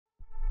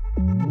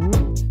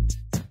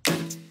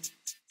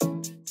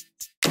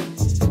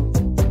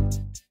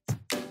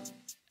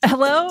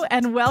Hello,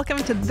 and welcome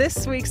to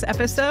this week's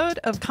episode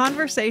of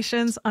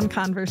Conversations on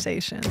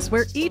Conversations,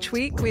 where each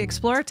week we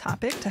explore a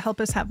topic to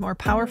help us have more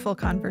powerful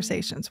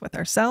conversations with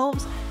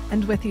ourselves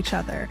and with each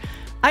other.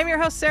 I'm your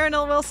host, Sarah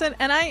Noll Wilson,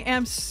 and I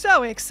am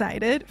so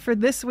excited for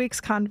this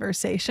week's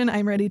conversation.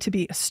 I'm ready to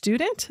be a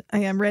student. I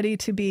am ready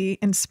to be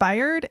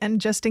inspired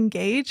and just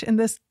engage in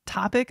this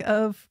topic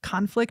of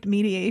conflict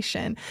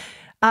mediation.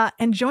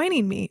 And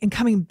joining me and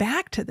coming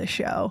back to the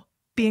show,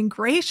 being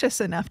gracious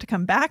enough to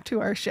come back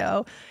to our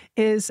show,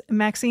 is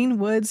Maxine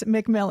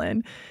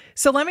Woods-McMillan.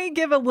 So let me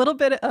give a little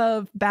bit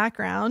of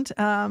background.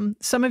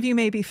 Some of you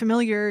may be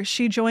familiar.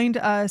 She joined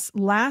us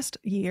last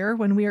year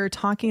when we were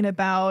talking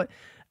about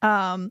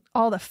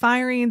all the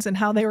firings and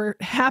how they were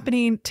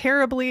happening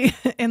terribly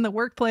in the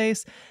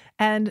workplace.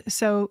 And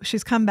so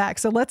she's come back.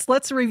 So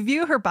let's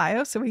review her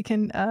bio so we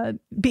can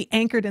be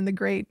anchored in the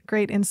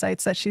great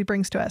insights that she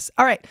brings to us.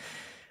 All right.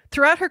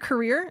 Throughout her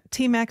career,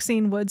 T.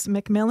 Maxine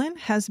Woods-McMillan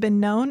has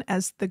been known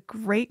as the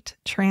Great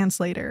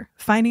Translator,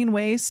 finding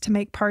ways to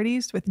make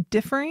parties with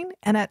differing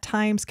and at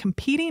times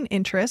competing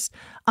interests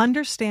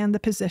understand the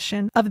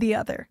position of the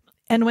other.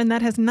 And when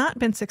that has not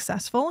been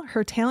successful,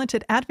 her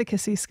talented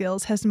advocacy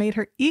skills has made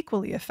her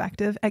equally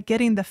effective at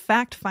getting the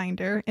fact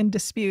finder in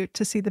dispute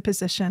to see the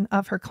position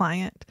of her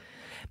client.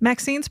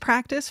 Maxine's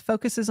practice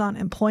focuses on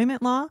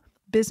employment law,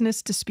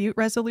 business dispute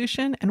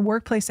resolution, and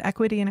workplace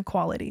equity and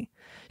equality.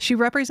 She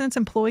represents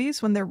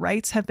employees when their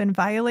rights have been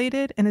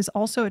violated and is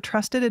also a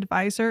trusted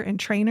advisor and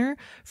trainer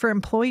for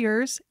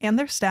employers and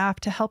their staff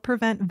to help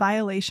prevent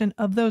violation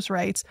of those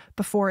rights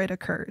before it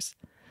occurs.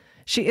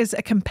 She is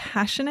a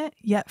compassionate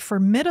yet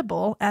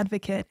formidable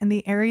advocate in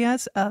the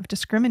areas of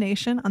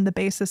discrimination on the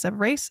basis of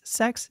race,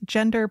 sex,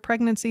 gender,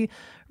 pregnancy,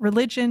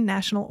 religion,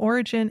 national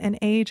origin, and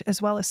age,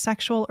 as well as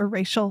sexual or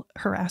racial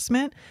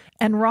harassment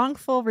and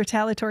wrongful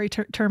retaliatory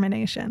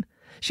termination.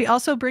 She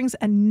also brings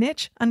a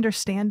niche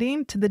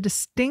understanding to the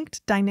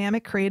distinct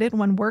dynamic created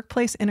when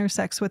workplace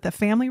intersects with a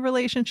family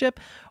relationship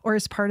or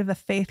is part of a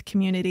faith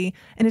community,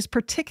 and is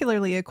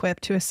particularly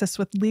equipped to assist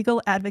with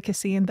legal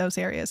advocacy in those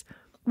areas.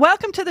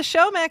 Welcome to the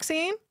show,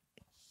 Maxine.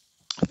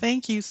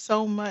 Thank you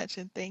so much,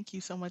 and thank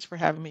you so much for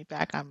having me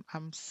back.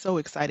 I'm so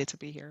excited to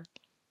be here.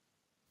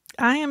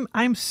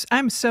 I'm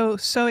so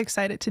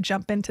excited to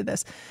jump into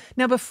this.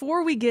 Now,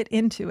 before we get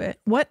into it,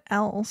 what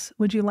else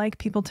would you like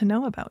people to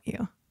know about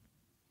you?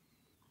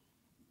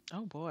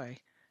 Oh boy.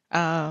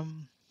 At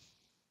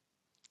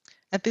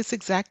this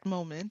exact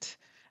moment,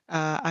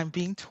 I'm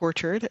being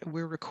tortured.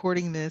 We're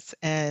recording this,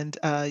 and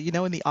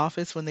in the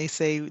office when they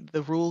say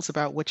the rules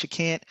about what you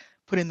can't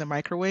put in the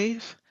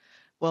microwave,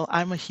 well,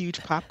 I'm a huge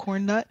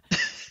popcorn nut.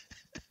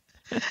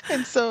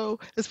 And so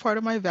as part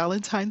of my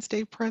Valentine's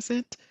Day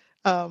present,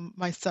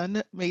 my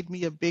son made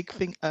me a big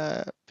thing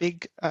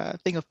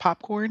of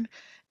popcorn,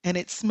 and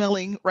it's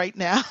smelling right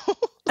now.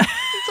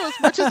 So as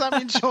much as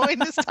I'm enjoying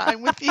this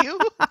time with you,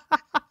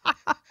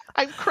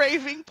 I'm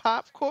craving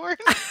popcorn.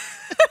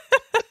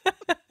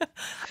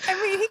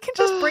 I mean, he can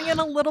just bring in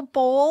a little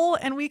bowl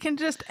and we can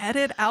just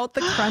edit out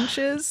the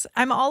crunches.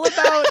 I'm all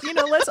about,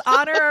 let's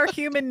honor our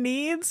human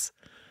needs.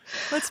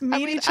 Let's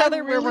meet each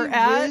other where we're at.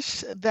 I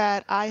wish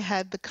that I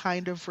had the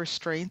kind of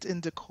restraint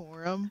and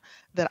decorum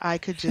that I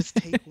could just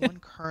take one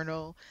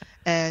kernel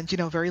and,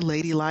 very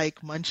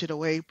ladylike, munch it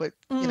away. But,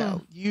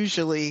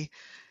 usually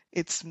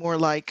it's more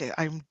like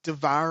I'm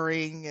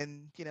devouring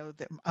and,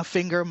 a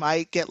finger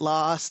might get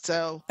lost.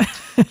 So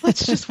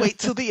let's just wait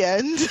till the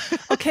end.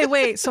 Okay,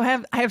 wait. So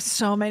I have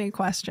so many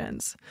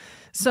questions.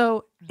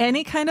 So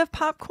any kind of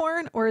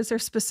popcorn, or is there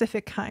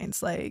specific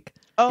kinds? Like,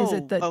 is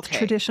it the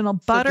traditional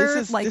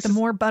butter? So the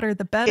more butter,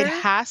 the better? It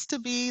has to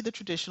be the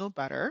traditional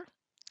butter.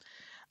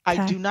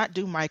 Okay. I do not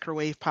do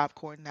microwave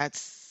popcorn.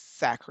 That's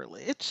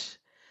sacrilege.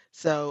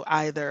 So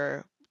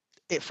either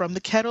it from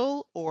the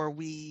kettle, or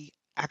we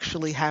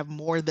actually have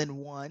more than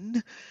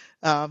one.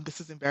 This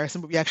is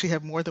embarrassing, but we actually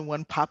have more than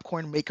one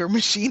popcorn maker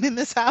machine in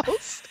this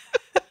house.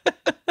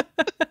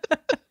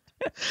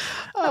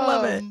 I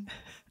love it.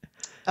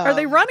 Are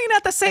they running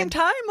at the same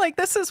time? Like,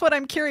 this is what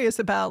I'm curious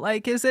about.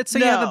 Like, is it so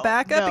you have a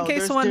backup in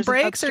case one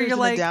breaks, or you're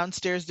like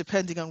downstairs,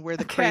 depending on where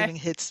the craving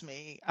hits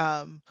me.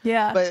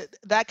 Yeah. But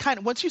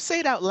that once you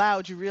say it out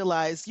loud, you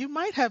realize you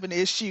might have an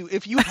issue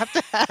if you have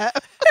to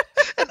have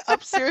an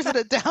upstairs and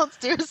a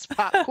downstairs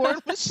popcorn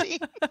machine.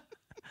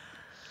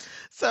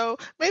 So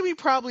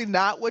probably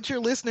not what your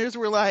listeners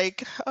were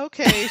like,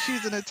 okay,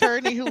 she's an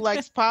attorney who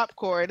likes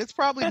popcorn. It's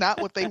probably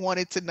not what they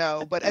wanted to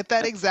know. But at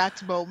that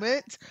exact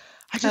moment,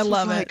 I just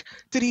was like,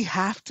 did he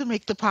have to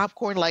make the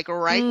popcorn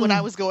when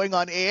I was going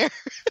on air?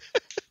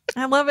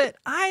 I love it.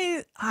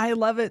 I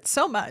love it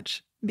so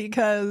much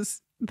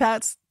because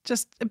that's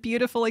just a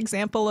beautiful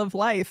example of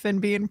life and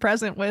being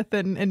present with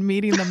and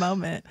meeting the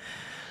moment.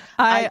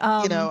 I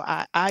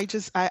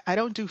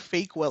don't do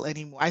fake well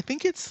anymore. I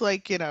think it's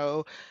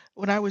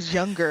when I was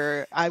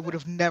younger, I would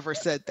have never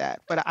said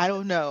that, but I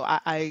don't know.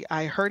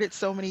 I heard it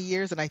so many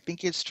years, and I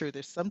think it's true.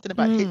 There's something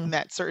about hitting Mm,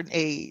 that certain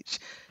age.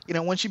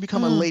 Once you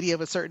become a mm. lady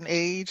of a certain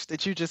age,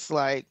 that you just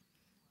like,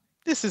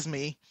 this is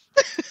me.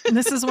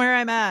 This is where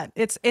I'm at.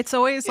 It's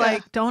always Yeah.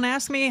 like, don't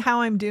ask me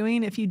how I'm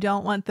doing if you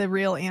don't want the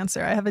real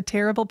answer. I have a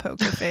terrible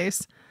poker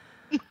face,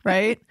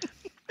 right?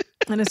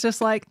 And it's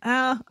just like,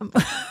 I'm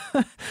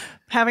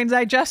having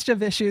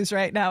digestive issues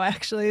right now,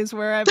 actually, is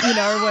where I'm,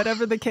 or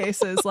whatever the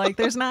case is. Like,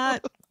 there's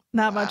not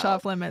much Wow.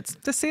 off limits.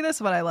 To see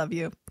this, what I love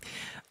you.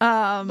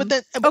 But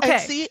then, and Okay.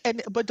 see,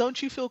 but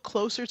don't you feel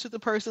closer to the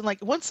person?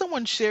 Like once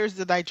someone shares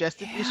the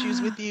digestive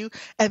issues Yeah. with you,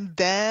 and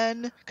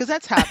then, because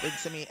that's happened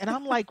to me, and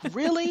I'm like,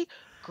 really?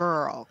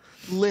 Girl,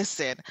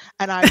 listen.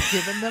 And I've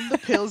given them the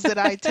pills that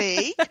I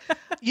take.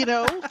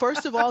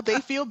 First of all,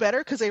 they feel better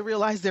because they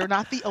realize they're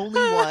not the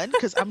only one.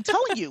 Because I'm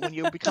telling you, when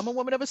you become a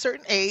woman of a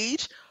certain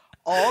age,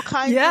 all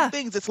kinds of Yeah.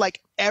 things, it's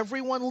like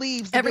everyone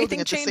leaves the building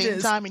Everything at the same changes.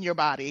 time in your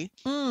body.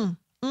 Mm,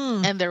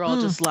 mm, And they're all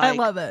just I like,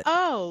 love it.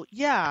 oh,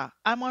 yeah,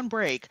 I'm on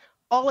break,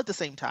 all at the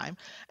same time.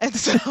 And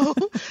so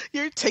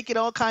you're taking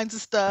all kinds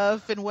of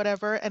stuff and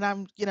whatever. And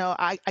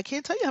I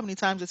can't tell you how many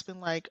times it's been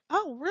like,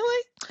 oh,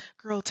 really?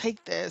 Girl,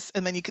 take this.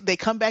 And then they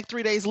come back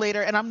 3 days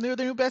later and I'm their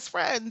new best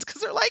friends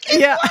because they're like, it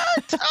Yeah.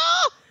 worked.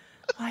 Oh.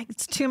 Like,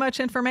 it's too much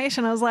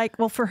information. I was like,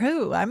 well, for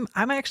who? I'm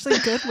actually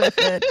good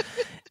with it.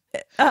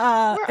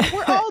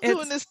 We're all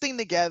doing this thing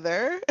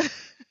together.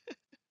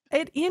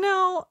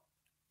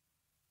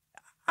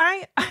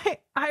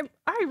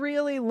 I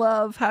really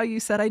love how you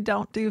said I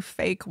don't do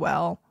fake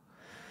well.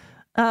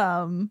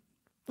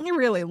 I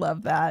really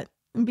love that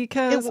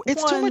because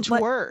It's too much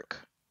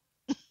work.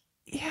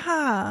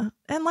 yeah,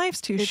 and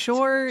life's too It's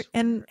too short, much work.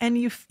 and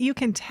you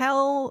can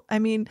tell. I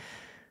mean,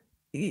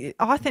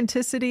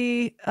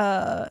 authenticity,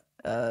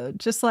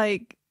 just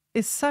like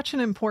is such an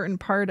important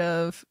part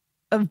of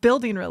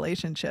building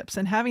relationships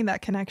and having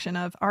that connection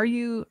of are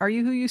you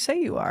who you say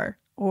you are,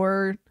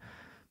 or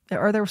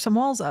are there some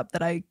walls up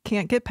that I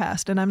can't get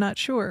past and I'm not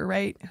sure,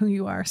 right, who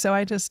you are. So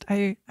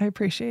I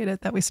appreciate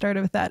it that we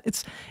started with that.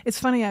 It's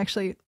funny,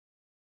 actually.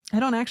 I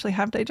don't actually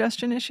have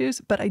digestion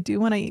issues, but I do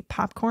when I eat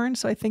popcorn.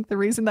 So I think the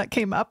reason that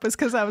came up was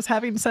because I was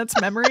having sense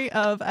memory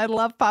of I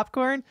love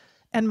popcorn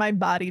and my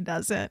body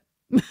doesn't.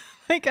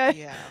 Like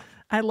Yeah.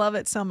 I love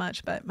it so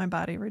much, but my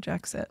body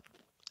rejects it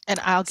And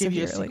I'll give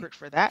you a severely. secret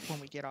for that when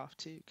we get off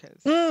too,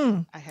 because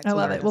I had I to love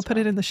learn it. We'll as put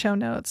it well. in the show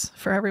notes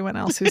for everyone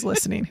else who's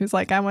listening, who's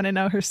like, I want to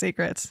know her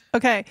secrets.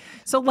 Okay,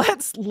 so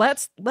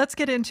let's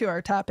get into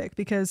our topic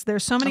because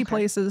there's so many Okay.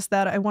 places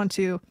that I want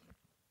to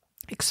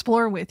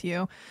explore with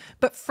you.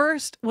 But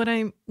first,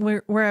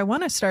 where I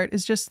want to start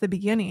is just the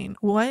beginning.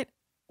 What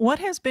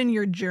has been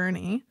your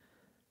journey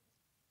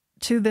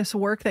to this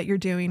work that you're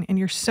doing and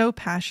you're so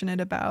passionate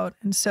about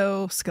and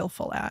so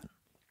skillful at?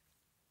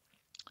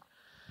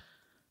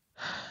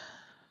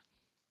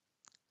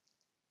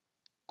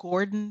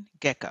 Gordon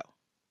Gekko.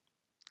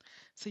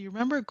 So you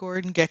remember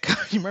Gordon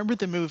Gekko? You remember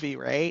the movie,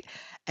 right?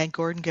 And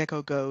Gordon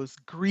Gekko goes,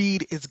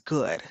 "Greed is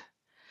good,"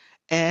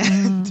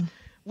 and Mm,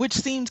 which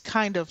seems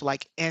kind of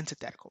like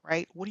antithetical,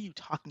 right? What are you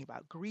talking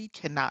about? Greed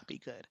cannot be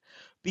good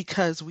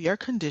because we are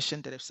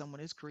conditioned that if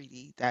someone is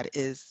greedy, that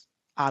is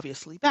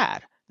obviously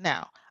bad.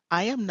 Now,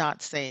 I am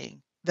not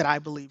saying that I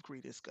believe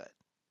greed is good.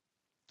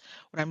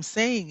 What I'm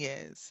saying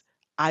is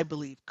I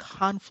believe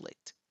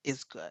conflict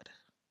is good,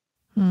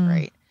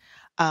 mm, right?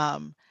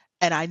 Um,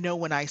 and I know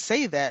when I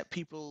say that,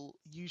 people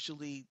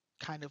usually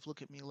kind of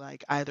look at me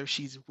like either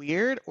she's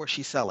weird or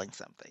she's selling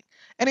something.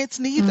 And it's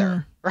neither,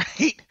 mm,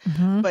 right?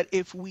 mm-hmm, But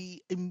if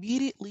we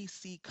immediately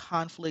see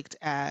conflict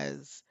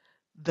as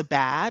the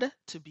bad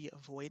to be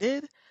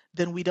avoided,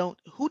 then we don't,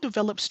 who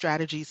develops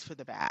strategies for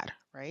the bad,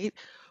 right?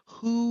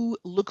 Who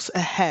looks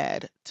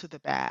ahead to the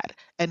bad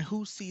and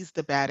who sees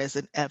the bad as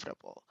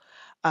inevitable?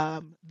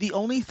 The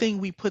only thing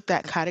we put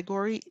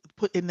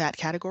in that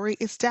category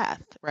is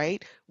death,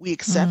 right? We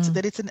accept mm,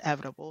 that it's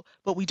inevitable,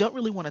 but we don't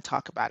really want to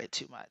talk about it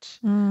too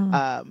much.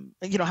 mm,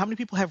 How many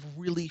people have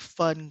really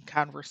fun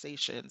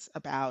conversations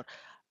about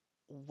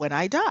when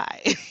I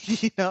die?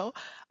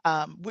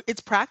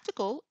 It's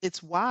practical,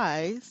 it's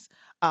wise,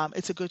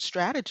 it's a good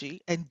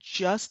strategy, and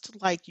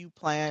just like you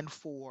plan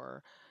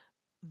for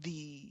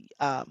the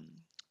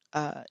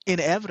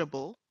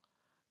inevitable,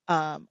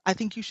 I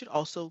think you should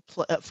also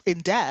in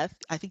death.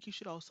 I think you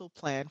should also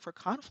plan for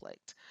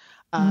conflict.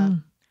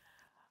 mm, Um,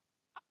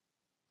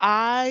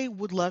 I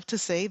would love to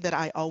say that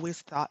I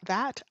always thought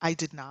that. I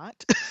did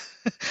not.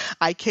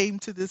 I came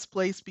to this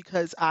place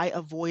because I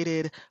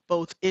avoided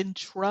both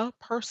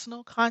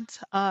intrapersonal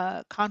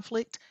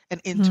conflict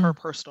and mm,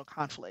 interpersonal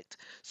conflict.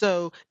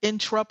 So,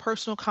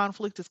 intrapersonal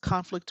conflict is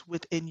conflict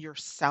within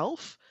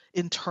yourself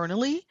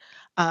internally.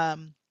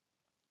 Um,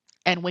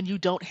 and when you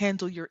don't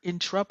handle your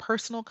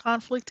intrapersonal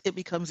conflict, it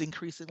becomes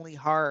increasingly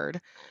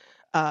hard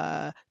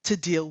to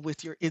deal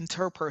with your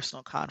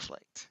interpersonal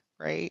conflict,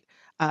 right?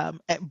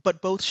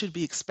 But both should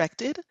be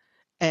expected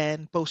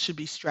and both should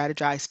be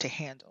strategized to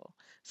handle.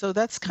 So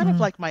that's kind of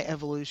Mm, like my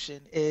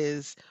evolution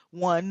is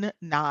one,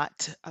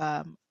 not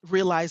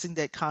realizing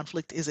that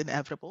conflict is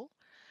inevitable.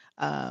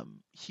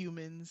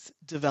 Humans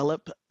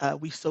develop,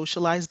 we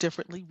socialize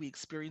differently, we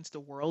experience the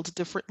world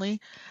differently.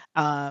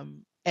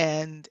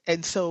 And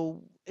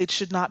so it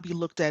should not be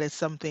looked at as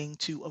something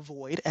to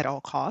avoid at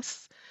all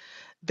costs.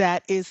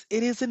 That is,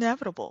 it is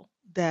inevitable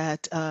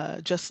that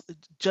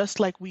just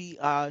like we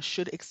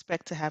should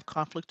expect to have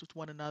conflict with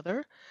one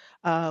another,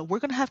 we're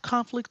going to have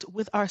conflict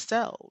with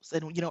ourselves.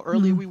 And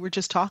earlier mm, we were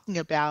just talking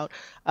about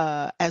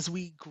as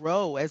we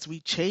grow, as we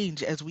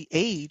change, as we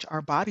age,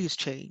 our bodies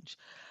change.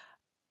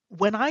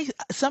 When I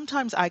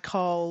sometimes I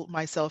call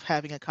myself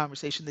having a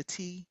conversation, the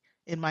T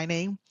in my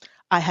name,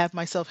 I have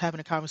myself having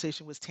a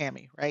conversation with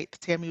Tammy, right?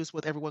 Tammy was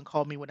what everyone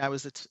called me when I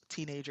was a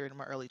teenager in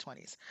my early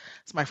 20s.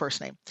 It's my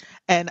first name.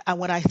 And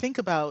when I think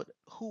about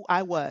who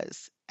I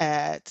was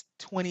at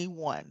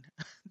 21,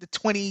 the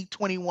 20,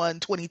 21,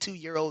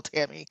 22-year-old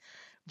Tammy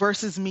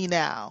versus me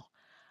now,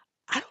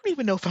 I don't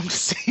even know if I'm the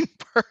same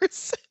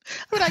person.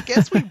 I mean, I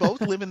guess we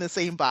both live in the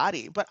same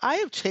body, but I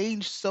have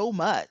changed so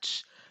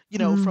much,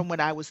 mm, from when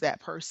I was that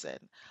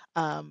person.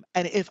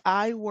 And if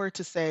I were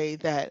to say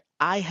that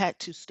I had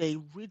to stay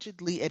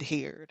rigidly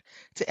adhered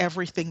to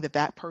everything that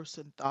that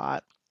person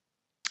thought,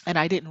 and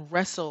I didn't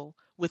wrestle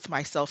with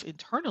myself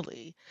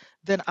internally,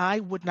 then I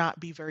would not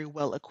be very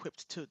well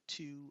equipped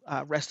to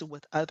wrestle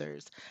with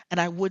others, and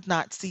I would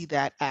not see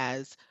that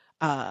as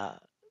uh,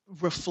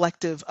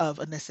 reflective of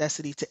a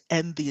necessity to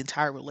end the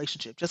entire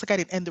relationship. Just like I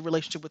didn't end the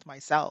relationship with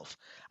myself,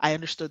 I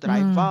understood that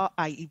mm,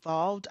 I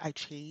evolved, I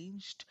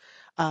changed,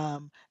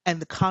 and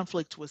the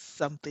conflict was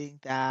something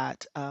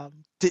that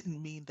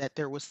didn't mean that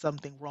there was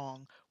something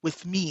wrong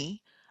with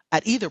me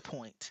at either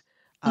point.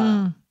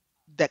 mm, Um,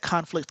 that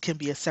conflict can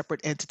be a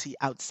separate entity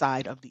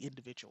outside of the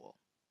individual.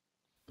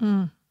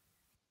 mm.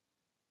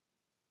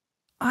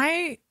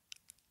 I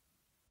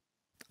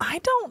I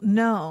don't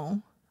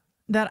know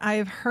that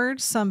I've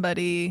heard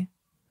somebody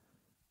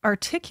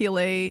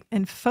articulate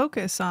and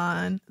focus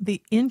on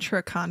the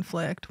intra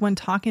conflict when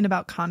talking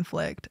about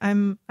conflict.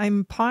 I'm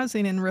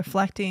pausing and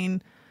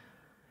reflecting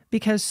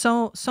because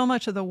so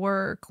much of the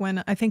work,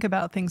 when I think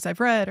about things I've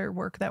read or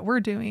work that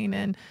we're doing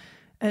and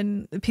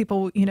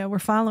people we're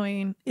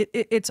following,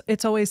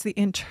 it's always the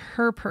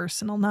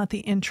interpersonal, not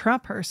the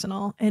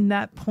intrapersonal. And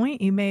that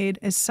point you made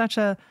is such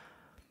a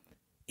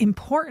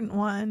important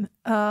one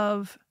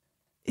of,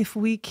 if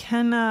we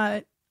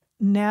cannot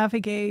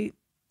navigate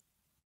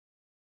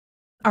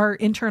our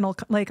internal,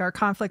 like our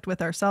conflict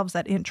with ourselves,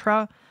 that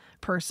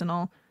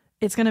intrapersonal,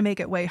 it's going to make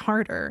it way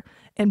harder.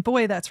 And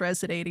boy, that's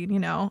resonating.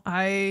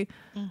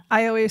 Mm.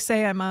 I always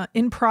say I'm a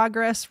in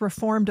progress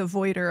reformed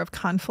avoider of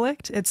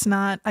conflict. It's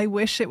not, I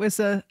wish it was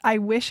a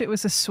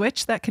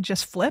switch that could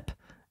just flip,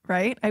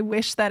 right? I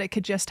wish that it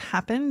could just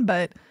happen.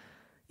 But,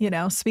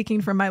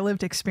 speaking from my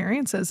lived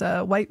experience as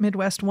a white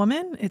Midwest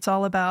woman, it's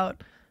all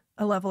about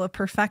a level of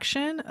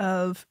perfection,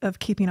 of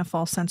keeping a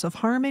false sense of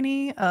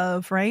harmony,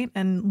 of right,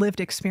 and lived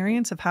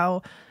experience of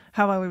how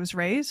I was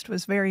raised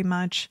was very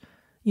much,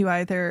 you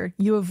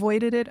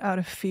avoided it out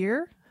of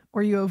fear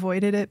or you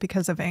avoided it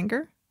because of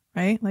anger,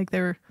 right? Like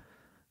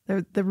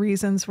the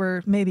reasons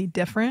were maybe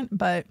different,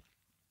 but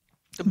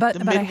The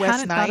I Midwest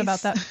hadn't thought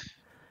about nice. that.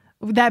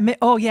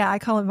 Oh yeah, I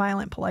call it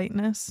violent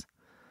politeness.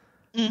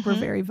 We're Hmm.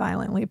 very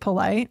violently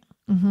polite.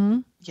 Hmm.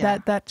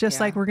 Yeah, That just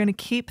like yeah. we're going to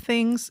keep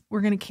things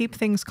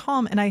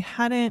calm. And I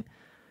hadn't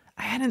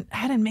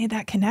made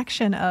that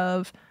connection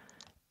of,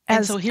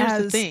 And so here's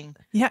the as thing.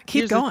 yeah,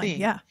 keep Here's the going. thing.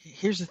 Yeah.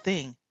 Here's the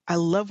thing. I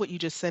love what you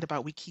just said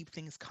about we keep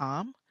things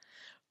calm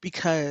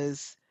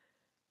because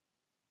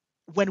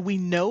when we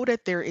know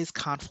that there is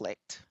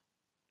conflict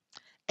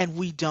and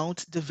we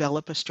don't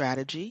develop a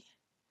strategy,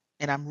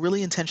 and I'm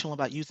really intentional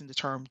about using the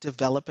term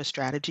develop a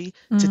strategy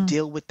to Mm,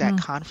 deal with that mm,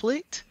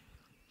 conflict,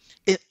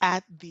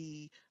 at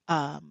the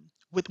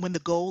with when the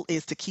goal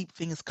is to keep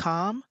things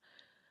calm,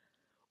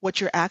 what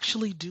you're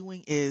actually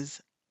doing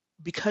is,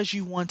 because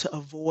you want to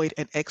avoid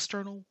an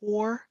external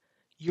war,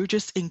 you're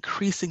just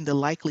increasing the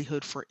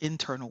likelihood for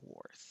internal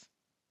wars.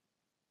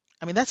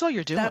 I mean, that's all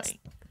you're that's doing.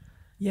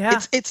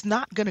 yeah. It's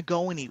not going to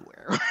go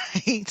anywhere,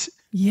 right?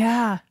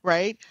 Yeah.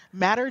 Right?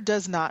 Matter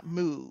does not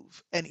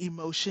move and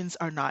emotions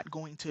are not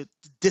going to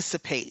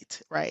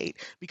dissipate, right?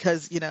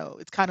 Because,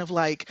 it's kind of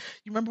like,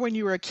 you remember when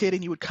you were a kid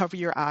and you would cover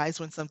your eyes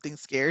when something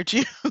scared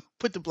you,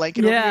 put the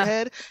blanket over your Yeah.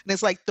 head, and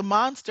it's like the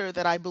monster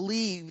that I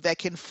believe that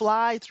can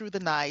fly through the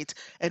night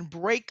and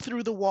break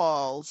through the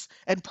walls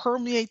and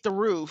permeate the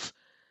roof,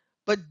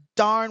 but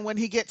darn, when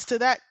he gets to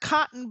that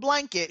cotton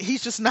blanket,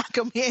 he's just not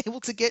going to be able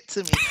to get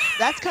to me.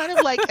 That's kind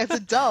of like, as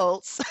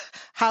adults,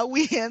 how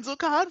we handle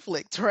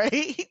conflict,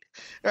 right?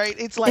 Right?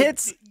 It's like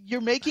It's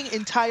you're making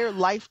entire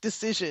life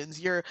decisions.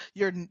 You're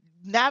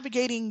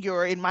navigating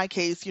your, in my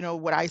case,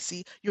 what I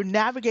see, you're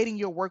navigating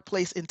your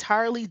workplace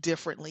entirely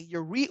differently.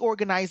 You're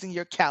reorganizing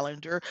your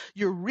calendar.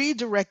 You're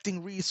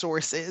redirecting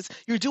resources.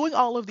 You're doing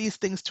all of these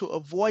things to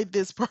avoid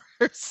this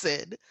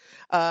person,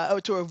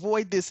 or to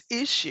avoid this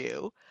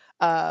issue.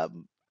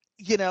 um,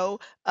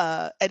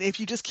 and if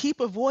you just keep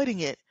avoiding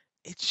it,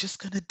 it's just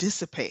going to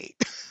dissipate,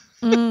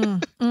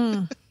 Mm,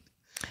 mm.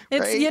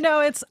 It's, right?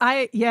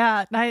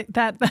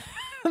 that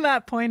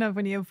that point of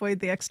when you avoid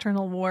the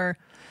external war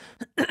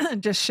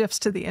just shifts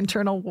to the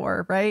internal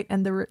war, right?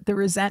 And the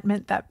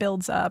resentment that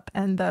builds up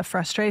and the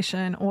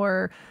frustration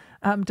or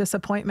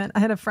disappointment. I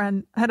had a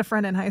friend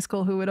in high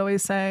school who would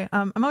always say,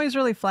 "I'm always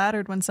really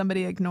flattered when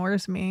somebody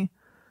ignores me."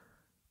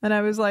 And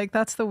I was like,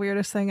 "That's the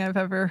weirdest thing I've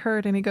ever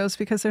heard." And he goes,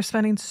 "Because they're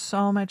spending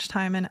so much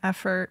time and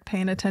effort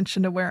paying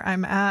attention to where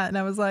I'm at." And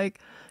I was like,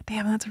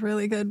 "Damn, that's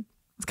really good.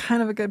 It's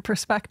kind of a good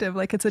perspective.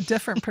 Like it's a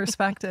different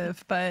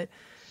perspective, but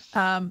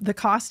the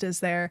cost is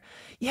there."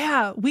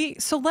 Yeah,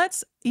 so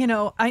let's,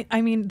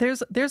 I mean,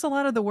 there's a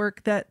lot of the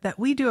work that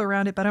we do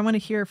around it, but I want to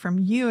hear from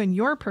you and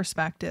your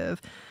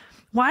perspective.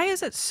 Why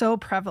is it so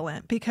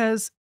prevalent?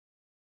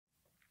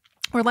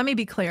 Or let me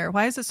be clear,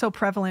 why is it so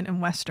prevalent in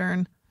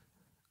Western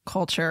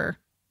culture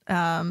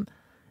um,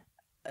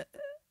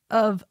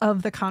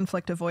 of the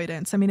conflict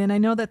avoidance? I mean, and I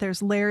know that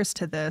there's layers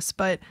to this,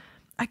 but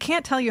I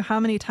can't tell you how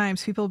many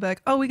times people will be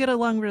like, "Oh, we get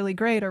along really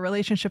great. Our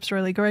relationship's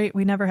really great.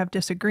 We never have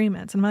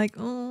disagreements." And I'm like,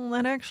 "Oh,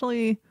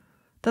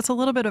 that's a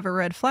little bit of a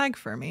red flag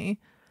for me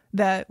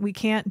that we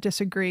can't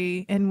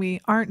disagree and we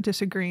aren't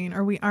disagreeing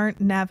or we aren't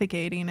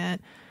navigating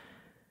it."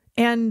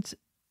 And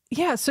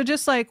yeah, so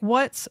just like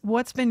what's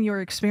been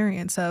your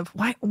experience of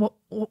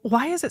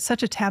why is it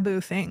such a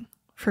taboo thing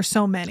for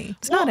so many?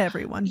 It's not Well,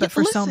 everyone, yeah, but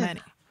for so listen,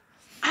 many.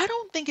 I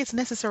don't think it's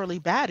necessarily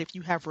bad if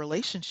you have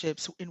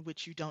relationships in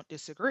which you don't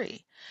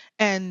disagree.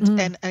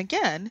 Mm, And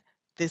again,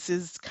 this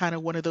is kind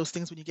of one of those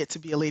things when you get to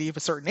be a lady of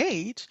a certain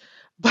age,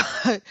 but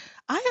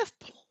I have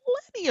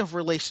plenty of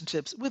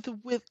relationships with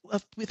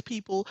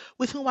people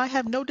with whom I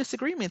have no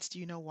disagreements. Do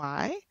you know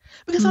why?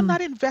 Because I'm mm.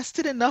 not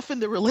invested enough in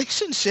the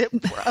relationship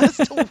for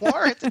us to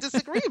warrant a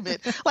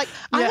disagreement. Like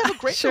I Yeah, have a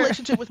great sure.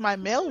 relationship with my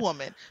mail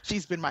woman.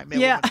 She's been my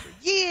mail Yeah, woman for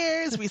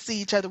years. We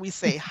see each other, we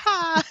say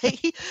hi.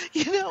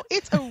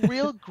 It's a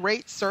real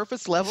great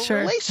surface level sure.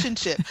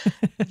 relationship.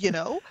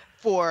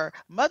 For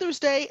Mother's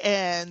Day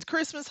and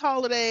Christmas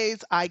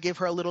holidays, I give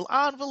her a little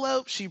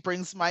envelope. She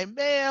brings my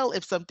mail.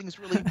 If something's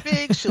really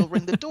big, she'll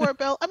ring the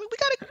doorbell. I mean, we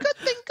got a good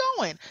thing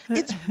going.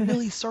 It's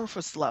really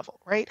surface level,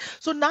 right?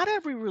 So, not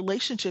every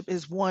relationship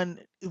is one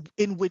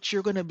in which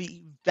you're going to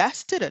be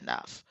vested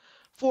enough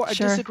for a Sure.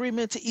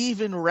 disagreement to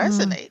even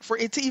Mm, resonate, for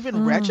it to even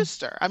mm.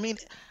 register. I mean,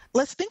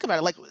 let's think about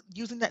it. Like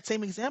using that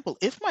same example,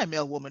 if my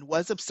mailwoman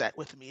was upset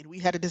with me and we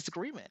had a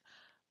disagreement,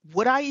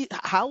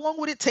 how long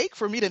would it take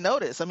for me to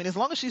notice? I mean, as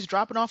long as she's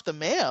dropping off the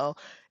mail,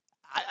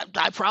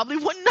 I probably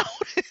wouldn't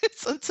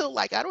notice until,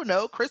 like, I don't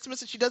know,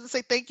 Christmas, and she doesn't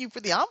say thank you for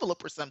the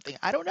envelope or something.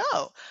 I don't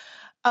know.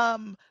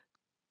 Um,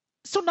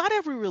 so not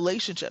every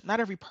relationship, not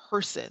every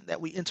person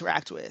that we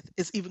interact with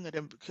is even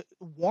going to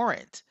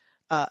warrant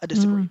a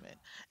Mm, disagreement.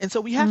 And so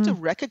we have to mm,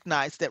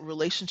 recognize that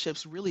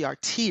relationships really are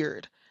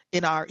tiered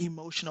in our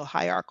emotional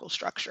hierarchical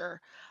structure.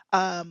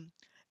 Um,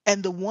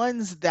 and the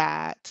ones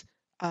that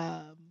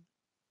um,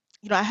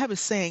 I have a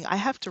saying, I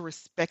have to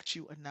respect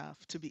you enough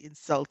to be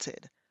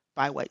insulted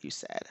by what you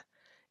said.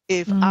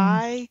 If mm.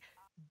 I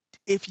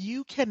if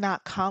you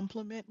cannot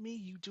compliment me,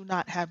 you do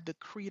not have the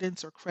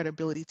credence or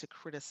credibility to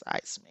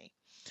criticize me.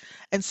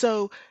 And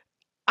so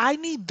I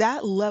need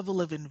that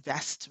level of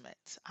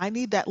investment. I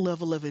need that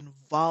level of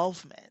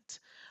involvement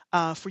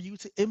for you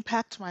to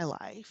impact my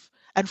life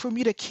and for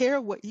me to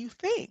care what you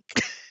think,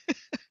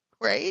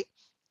 right?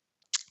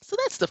 So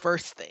that's the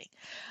first thing.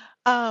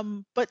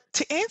 But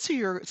to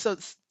answer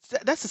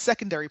that's the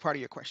secondary part of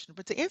your question.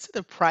 But to answer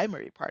the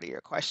primary part of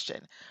your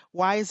question,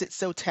 why is it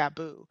so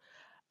taboo?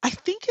 I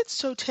think it's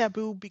so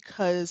taboo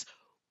because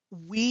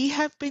we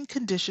have been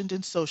conditioned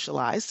and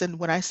socialized. And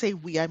when I say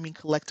we, I mean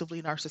collectively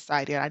in our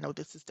society. And I know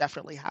this is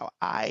definitely how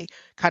I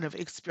kind of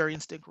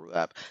experienced and grew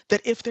up.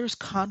 That if there's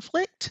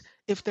conflict,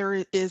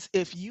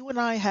 if you and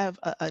I have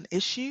an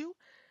issue,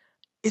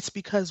 it's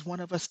because one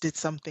of us did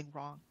something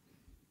wrong.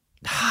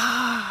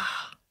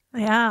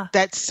 Yeah.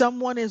 That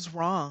someone is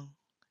wrong,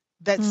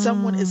 that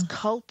someone is Mm,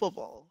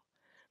 culpable,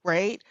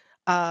 right?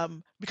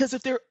 Because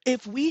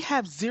if we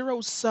have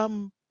zero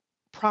sum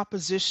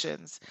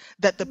propositions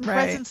that the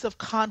right. presence of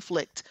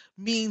conflict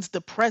means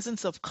the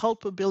presence of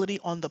culpability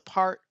on the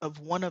part of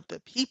one of the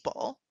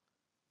people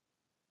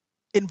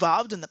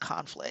involved in the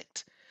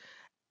conflict,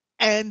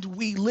 and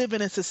we live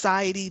in a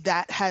society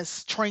that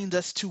has trained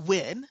us to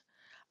win.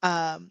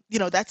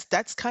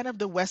 That's kind of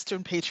the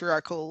Western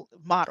patriarchal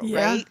model, Yeah.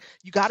 right?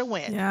 You got to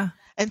win. Yeah.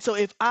 And so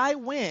if I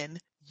win,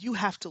 you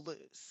have to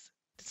lose.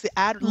 It's the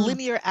Mm,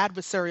 linear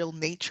adversarial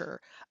nature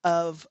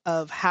of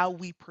how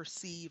we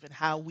perceive and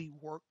how we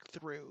work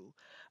through,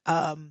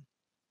 um,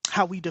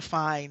 how we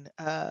define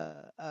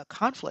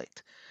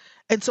conflict.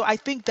 And so I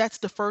think that's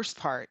the first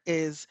part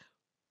is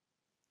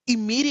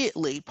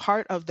immediately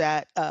part of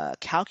that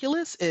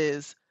calculus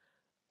is,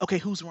 okay,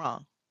 who's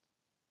wrong?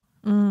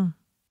 mm.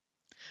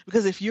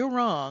 Because if you're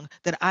wrong,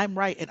 then I'm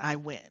right and I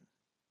win,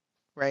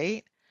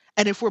 right?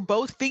 And if we're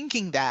both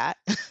thinking that,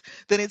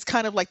 then it's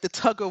kind of like the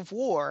tug of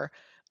war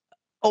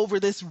over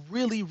this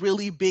really,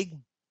 really big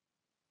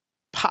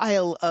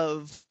pile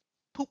of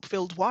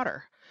poop-filled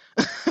water.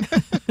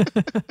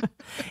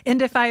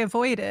 And if I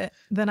avoid it,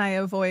 then I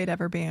avoid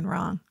ever being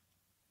wrong,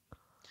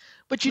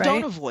 But you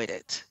don't right? avoid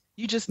it.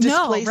 You just No,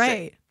 displace it.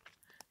 right.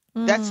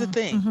 That's the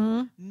thing.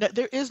 Mm-hmm. No,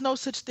 there is no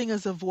such thing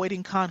as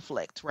avoiding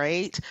conflict,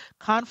 right?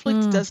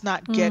 Conflict Mm, does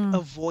not get mm,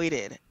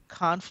 avoided.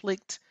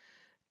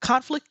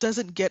 Conflict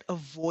doesn't get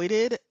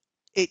avoided,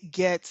 it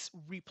gets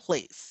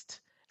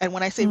replaced. And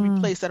when I say mm,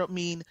 replaced, I don't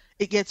mean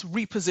it gets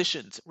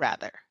repositioned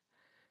rather,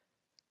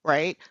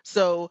 right?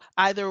 So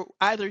either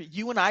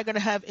you and I are going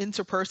to have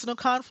interpersonal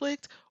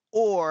conflict,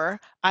 or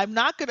I'm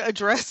not going to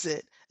address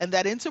it, and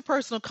that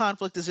interpersonal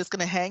conflict is just going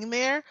to hang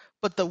there,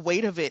 but the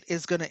weight of it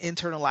is going to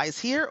internalize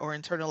here or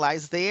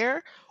internalize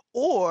there,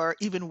 or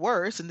even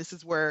worse, and this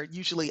is where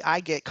usually I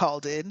get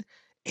called in,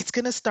 it's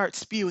going to start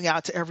spewing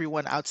out to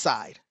everyone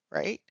outside,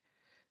 right?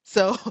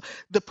 So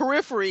the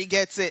periphery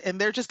gets it, and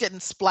they're just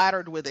getting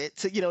splattered with it,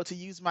 to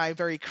use my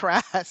very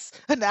crass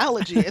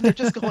analogy. And they're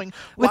just going,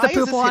 with the why is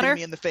poop this hitting water.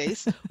 me in the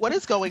face? What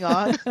is going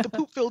on? The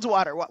poop-filled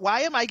water.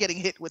 Why am I getting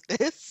hit with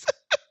this?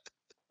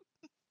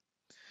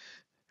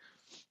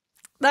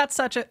 That's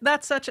such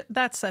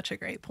a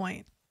great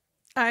point.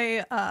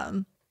 I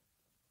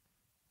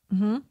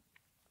mhm.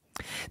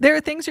 There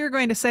are things you're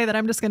going to say that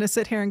I'm just going to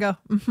sit here and go,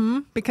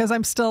 because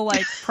I'm still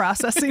like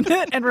processing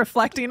it and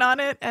reflecting on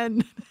it,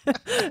 and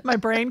my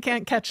brain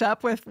can't catch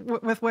up with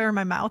where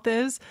my mouth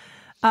is.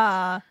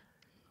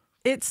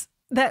 It's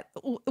that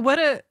what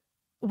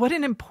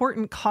an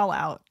important call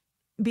out,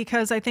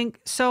 because I think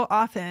so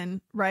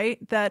often,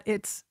 right, that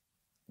it's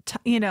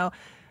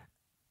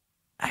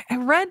I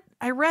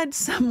read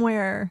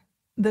somewhere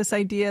this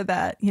idea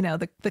that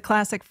the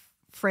classic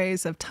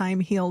phrase of time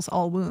heals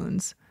all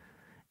wounds.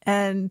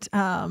 And,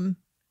 and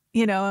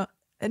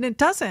it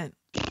doesn't,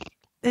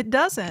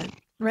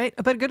 right?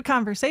 But a good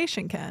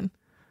conversation can,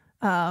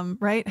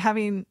 right?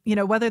 Having,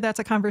 whether that's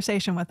a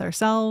conversation with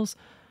ourselves,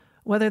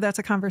 whether that's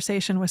a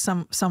conversation with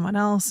someone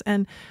else.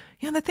 And,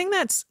 the thing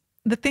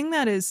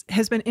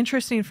has been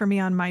interesting for me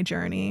on my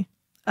journey.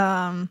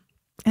 And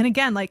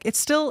again, like it's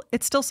still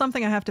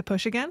something I have to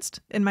push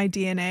against in my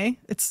DNA.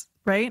 It's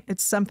right.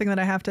 It's something that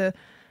I have to,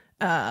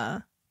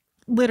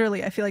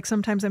 literally, I feel like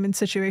sometimes I'm in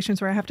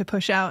situations where I have to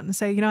push out and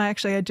say,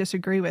 actually, I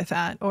disagree with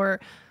that. Or,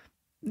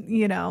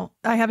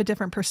 I have a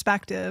different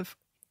perspective.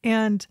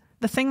 And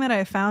the thing that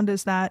I found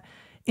is that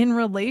in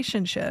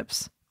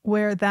relationships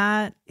where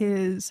that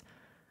is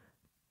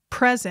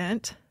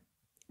present,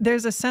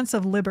 there's a sense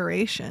of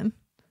liberation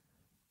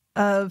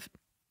of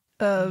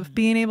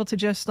being able to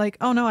just like,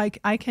 oh no,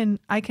 I can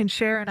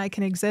share and I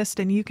can exist,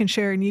 and you can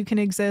share and you can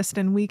exist,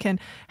 and we can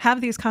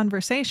have these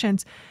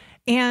conversations.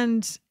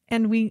 And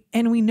we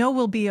know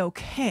we'll be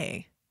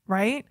okay,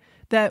 right?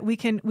 That we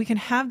can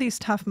have these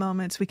tough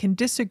moments, we can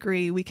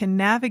disagree, we can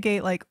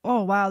navigate like,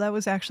 oh wow, that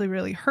was actually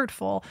really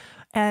hurtful,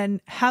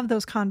 and have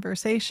those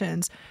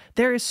conversations.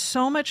 There is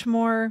so much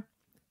more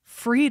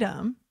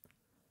freedom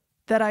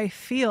that I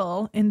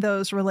feel in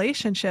those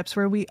relationships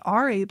where we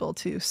are able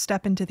to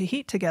step into the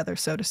heat together,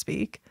 so to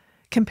speak,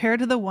 compared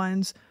to the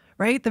ones,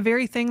 right? The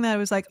very thing that I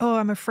was like, oh,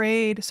 I'm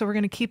afraid, so we're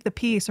going to keep the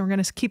peace and we're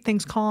going to keep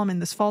things calm in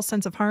this false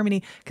sense of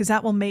harmony because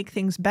that will make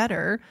things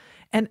better.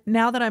 And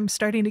now that I'm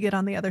starting to get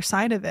on the other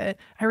side of it,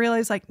 I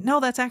realize like, no,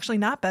 that's actually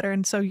not better.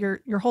 And so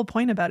your whole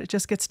point about it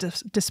just gets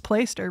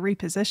displaced or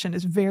repositioned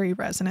is very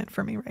resonant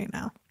for me right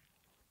now.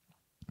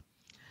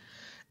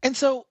 And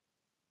so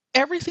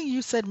everything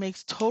you said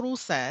makes total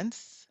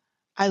sense.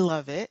 I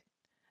love it.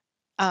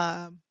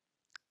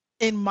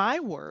 In my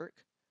work,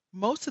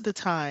 most of the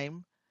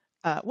time,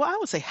 well, I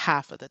would say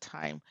half of the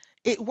time,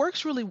 it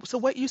works really. So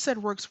what you said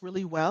works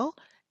really well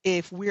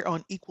if we're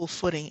on equal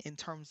footing in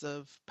terms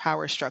of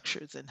power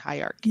structures and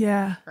hierarchy,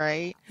 Yeah.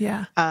 right?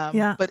 Yeah.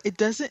 Yeah. But it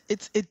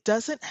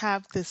doesn't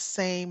have the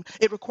same.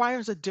 It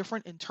requires a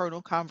different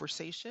internal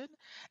conversation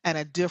and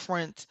a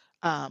different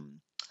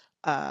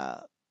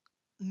uh,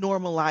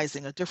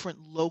 normalizing, a different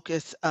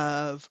locus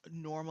of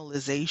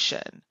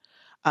normalization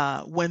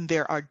when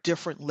there are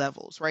different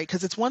levels, right?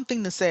 Because it's one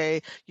thing to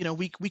say,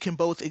 we can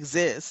both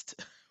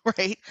exist,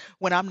 right?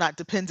 When I'm not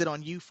dependent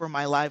on you for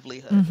my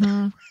livelihood,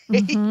 Mm-hmm.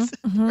 right? Mm-hmm.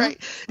 Mm-hmm.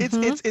 Right. It's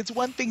Mm-hmm. it's it's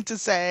one thing to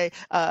say,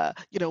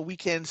 we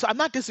can. So I'm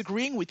not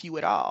disagreeing with you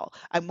at all.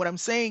 What I'm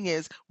saying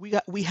is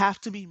we have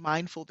to be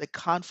mindful that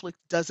conflict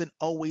doesn't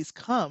always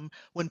come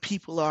when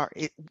people are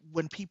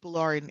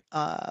in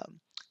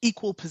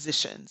equal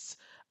positions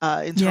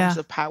in terms Yeah.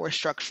 of power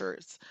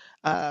structures.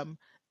 Um,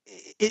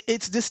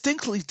 it's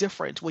distinctly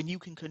different when you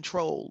can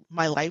control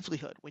my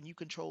livelihood, when you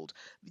controlled,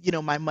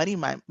 my money,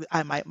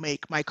 I might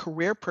make my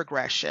career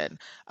progression.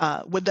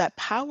 When that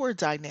power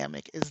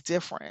dynamic is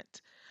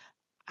different,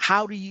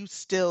 how do you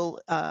still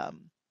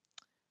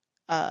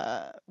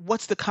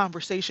what's the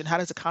conversation? How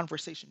does the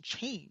conversation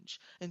change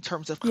in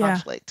terms of Yeah.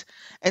 conflict?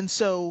 And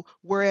so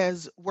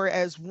whereas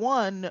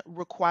one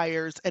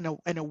requires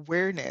an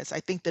awareness,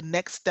 I think the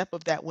next step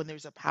of that when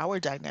there's a power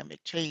dynamic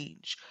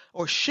change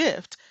or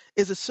shift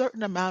is a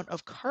certain amount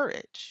of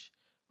courage,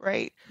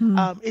 right?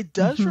 It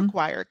does Mm-hmm.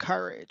 require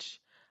courage.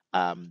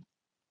 Um,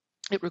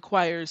 it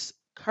requires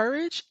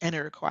courage and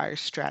it requires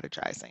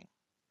strategizing.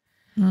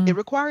 It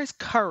requires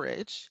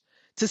courage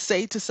to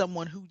say to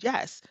someone who,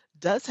 yes,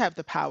 does have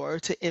the power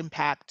to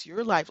impact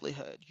your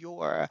livelihood,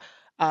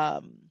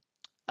 um,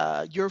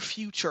 your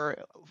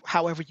future,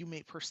 however you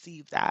may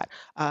perceive that.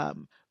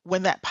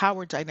 When that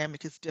power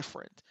dynamic is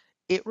different,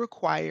 it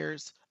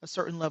requires a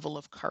certain level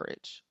of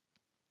courage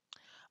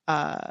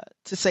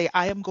to say,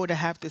 I am going to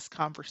have this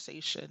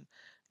conversation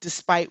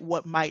despite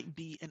what might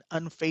be an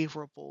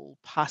unfavorable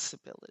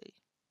possibility.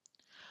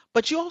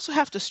 But you also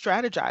have to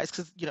strategize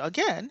because,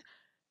 again,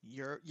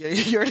 you're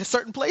in a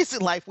certain place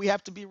in life. We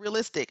have to be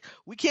realistic.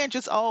 We can't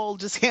just all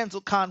just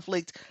handle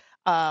conflict,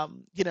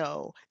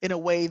 in a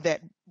way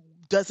that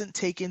doesn't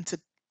take into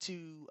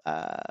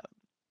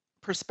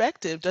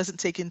perspective, doesn't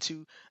take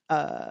into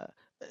uh,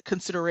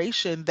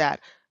 consideration that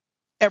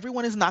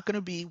everyone is not going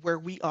to be where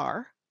we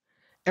are.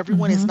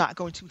 Everyone is Mm-hmm. not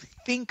going to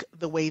think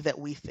the way that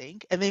we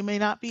think, and they may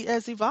not be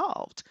as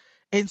evolved.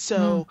 And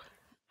Mm. so,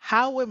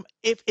 how am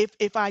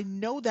if I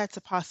know that's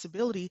a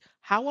possibility,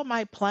 how am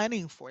I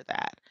planning for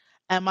that?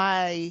 Am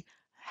I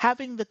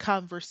having the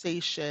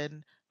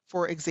conversation,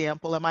 for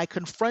example, am I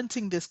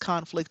confronting this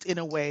conflict in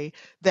a way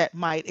that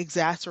might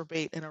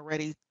exacerbate an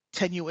already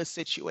tenuous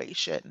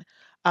situation?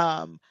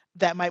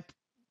 That might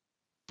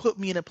put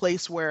me in a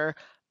place where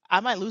I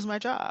might lose my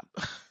job,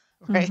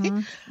 right? Mm-hmm.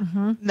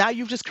 Mm-hmm. Now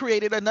you've just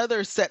created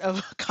another set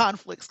of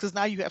conflicts because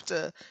now you have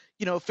to,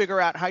 figure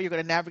out how you're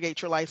going to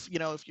navigate your life.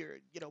 If you're,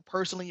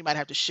 personally, you might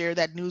have to share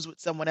that news with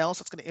someone else.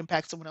 That's going to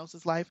impact someone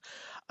else's life.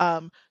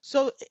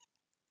 So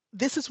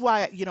this is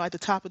why, at the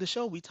top of the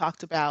show, we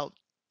talked about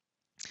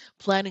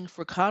planning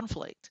for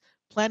conflict.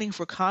 Planning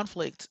for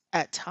conflict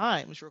at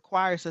times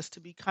requires us to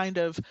be kind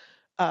of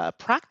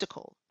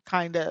practical,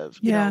 kind of,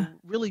 Yeah.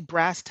 really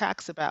brass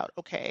tacks about,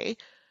 okay,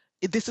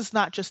 this is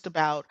not just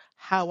about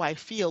how I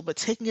feel, but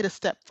taking it a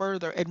step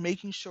further and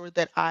making sure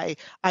that I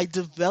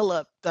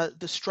develop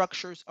the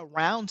structures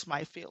around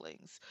my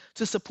feelings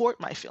to support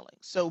my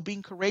feelings. So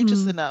being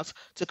courageous Mm. enough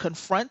to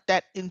confront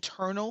that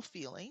internal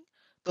feeling,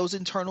 those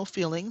internal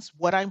feelings,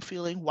 what I'm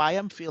feeling, why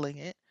I'm feeling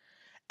it,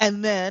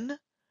 and then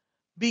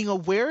being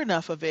aware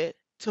enough of it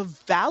to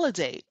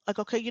validate, like,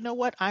 okay, you know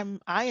what? I'm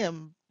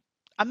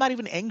not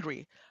even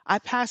angry. I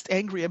passed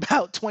angry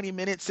about 20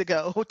 minutes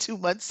ago, 2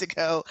 months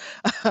ago,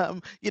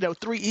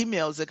 3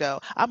 emails ago.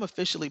 I'm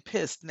officially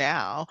pissed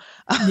now,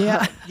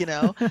 Yeah. you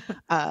know,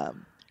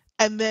 um,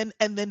 and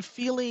then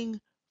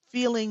feeling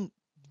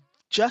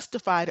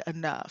justified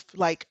enough.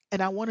 Like,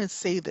 and I want to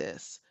say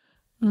this,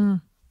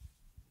 Mm.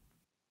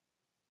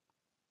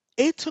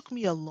 it took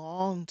me a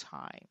long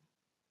time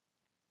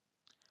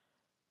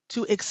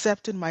to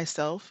accept in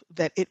myself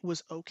that it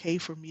was okay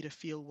for me to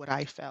feel what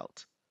I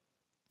felt,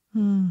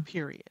 Mm.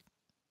 period.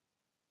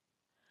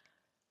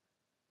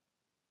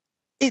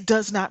 It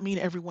does not mean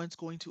everyone's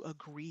going to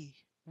agree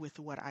with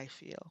what I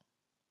feel.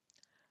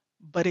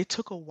 But it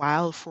took a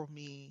while for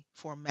me,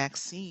 for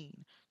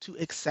Maxine, to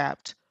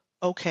accept,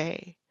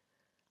 okay,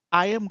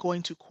 I am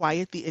going to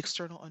quiet the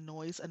external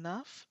noise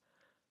enough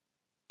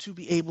to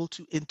be able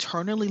to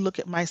internally look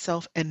at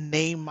myself and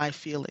name my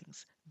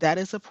feelings. That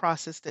is a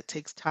process that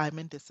takes time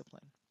and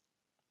discipline.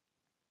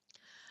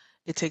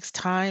 It takes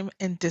time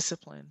and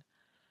discipline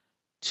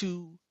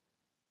to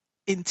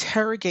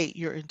interrogate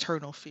your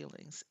internal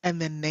feelings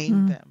and then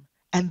name Mm. them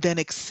and then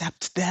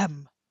accept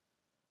them.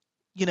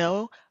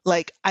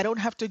 Like I don't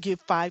have to give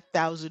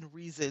 5,000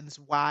 reasons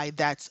why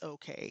that's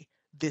okay.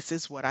 This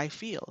is what I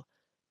feel.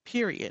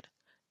 Period.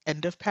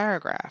 End of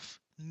paragraph.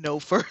 No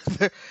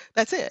further.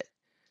 That's it.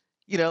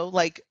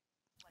 Like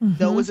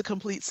no Mm-hmm. is a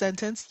complete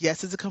sentence.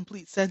 Yes is a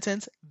complete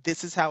sentence.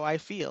 This is how I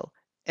feel.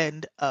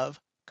 End of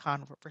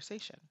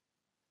conversation.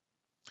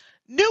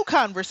 New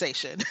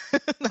conversation.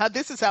 Now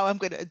this is how I'm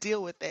going to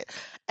deal with it.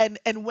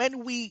 And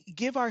when we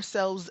give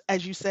ourselves,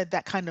 as you said,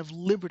 that kind of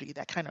liberty,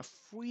 that kind of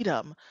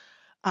freedom,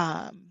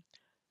 um,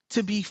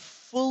 to be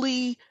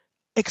fully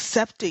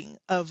accepting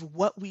of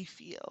what we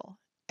feel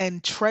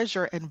and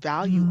treasure and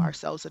value Mm.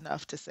 ourselves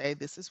enough to say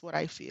this is what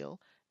I feel,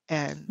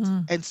 and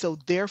Mm. and so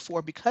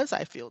therefore because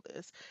I feel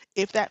this,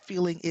 if that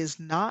feeling is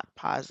not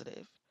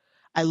positive,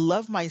 I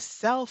love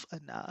myself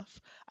enough,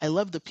 I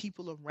love the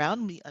people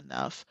around me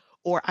enough,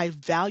 or I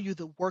value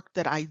the work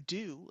that I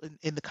do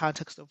in the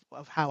context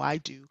of how I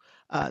do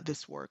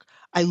this work.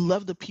 I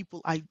love the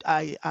people, I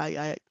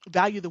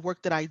value the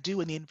work that I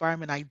do in the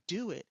environment I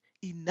do it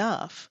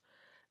enough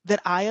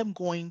that I am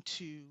going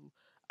to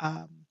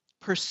um,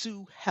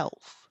 pursue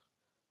health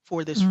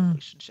for this Mm.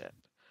 relationship,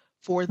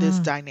 for this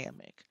Mm.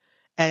 dynamic,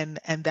 and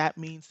that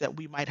means that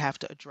we might have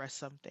to address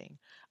something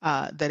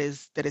that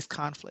is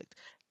conflict.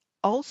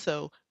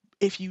 Also,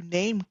 if you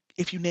name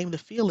the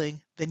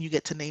feeling, then you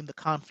get to name the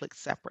conflict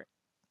separate.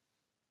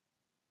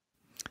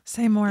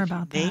 Say more If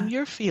you about name that.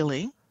 your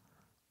feeling,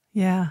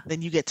 Yeah.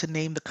 then you get to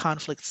name the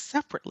conflict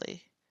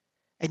separately,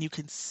 and you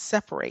can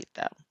separate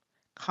them.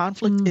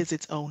 Conflict Mm. is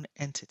its own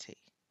entity.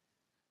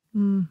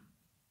 Mm.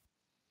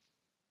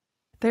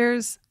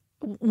 There's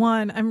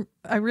one,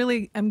 I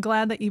really am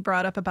glad that you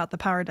brought up about the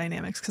power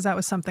dynamics because that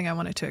was something I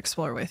wanted to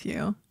explore with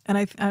you. And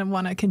I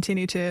want to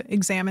continue to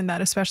examine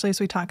that, especially as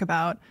we talk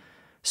about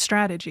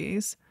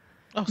strategies.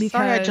 Oh,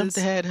 sorry, I jumped because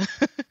ahead.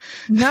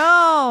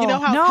 You know no,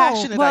 how no,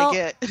 passionate I well,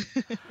 get.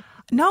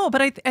 no,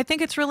 but I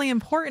think it's really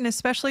important,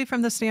 especially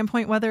from the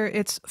standpoint whether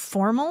it's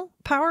formal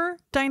power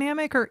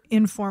dynamic or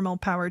informal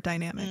power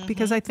dynamic,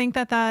 because Hmm. I think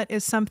that that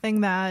is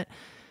something that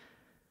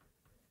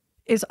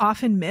is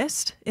often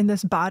missed in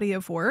this body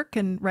of work.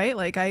 And right,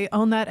 like I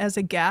own that as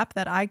a gap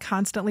that I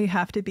constantly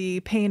have to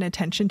be paying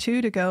attention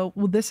to go,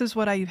 well, this is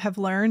what I have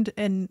learned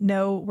and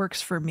know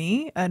works for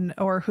me, and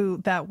or who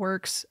that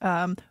works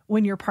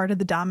when you're part of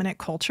the dominant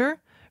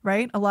culture.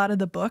 Right. A lot of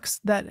the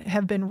books that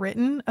have been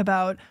written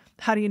about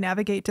how do you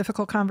navigate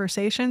difficult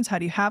conversations, how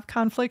do you have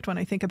conflict, when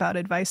I think about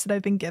advice that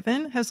I've been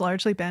given, has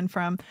largely been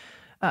from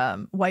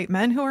white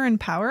men who are in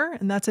power.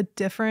 And that's a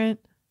different,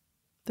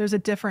 there's a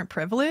different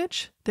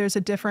privilege. There's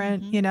a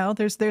different, Hmm. you know,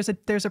 there's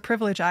a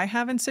privilege I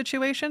have in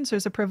situations.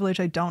 There's a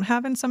privilege I don't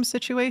have in some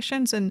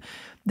situations. And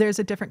there's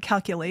a different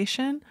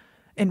calculation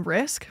and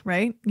risk,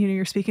 right? You know,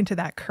 you're speaking to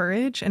that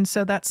courage. And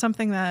so that's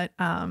something that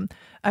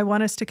I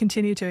want us to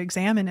continue to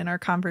examine in our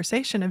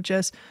conversation of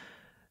just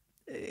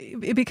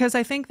because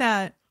I think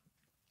that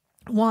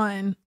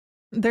one,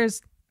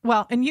 there's,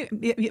 well, and you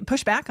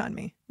push back on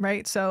me,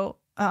 right? So,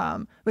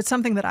 but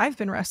something that I've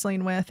been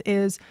wrestling with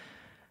is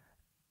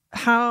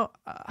how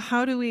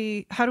do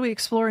we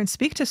explore and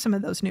speak to some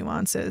of those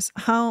nuances?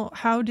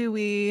 How do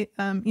we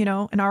you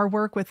know, in our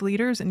work with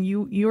leaders, and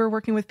you are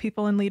working with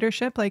people in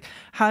leadership, like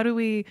how do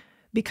we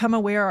become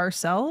aware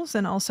ourselves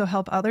and also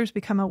help others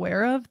become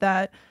aware of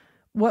that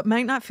what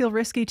might not feel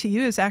risky to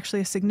you is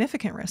actually a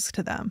significant risk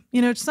to them. You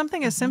know,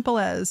 something as Hmm. simple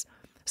as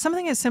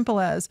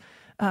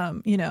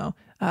you know,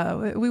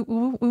 we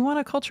want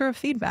a culture of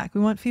feedback.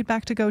 We want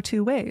feedback to go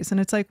two ways. And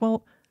it's like,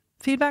 well,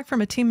 feedback from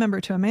a team member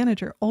to a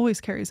manager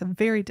always carries a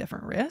very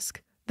different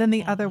risk than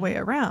the other Hmm. way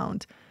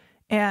around.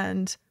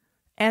 And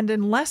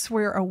unless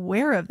we're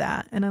aware of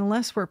that and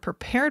unless we're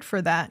prepared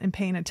for that and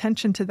paying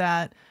attention to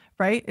that,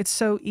 right? It's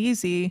so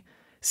easy.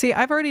 See,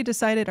 I've already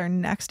decided our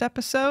next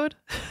episode,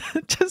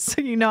 just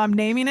so you know, I'm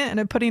naming it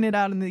and I'm putting it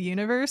out in the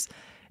universe,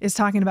 is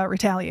talking about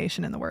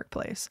retaliation in the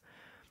workplace.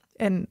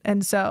 And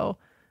so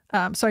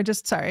so I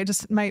just, sorry, I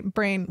just, my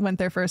brain went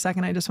there for a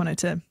second. I just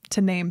wanted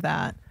to name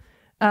that.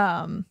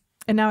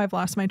 And now I've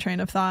lost my train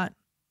of thought.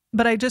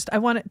 But I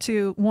wanted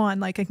to, one,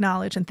 like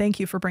acknowledge and thank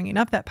you for bringing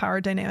up that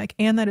power dynamic.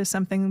 And that is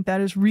something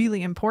that is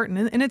really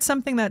important. And it's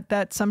something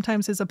that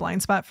sometimes is a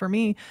blind spot for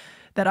me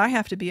that I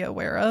have to be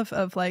aware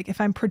of like,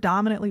 if I'm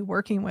predominantly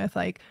working with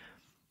like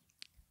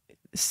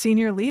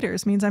senior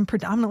leaders means I'm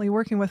predominantly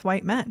working with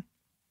white men.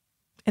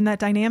 And that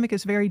dynamic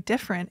is very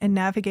different in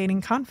navigating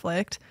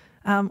conflict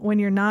when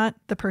you're not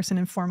the person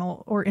in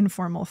formal or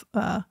informal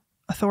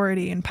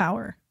authority and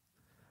power.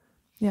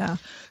 Yeah.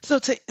 So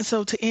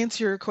to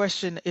answer your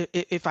question,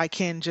 if I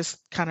can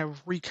just kind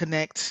of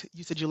reconnect,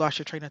 you said you lost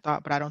your train of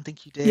thought, but I don't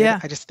think you did. Yeah.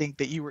 I just think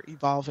that you were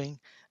evolving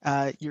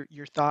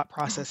your thought Oh,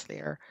 process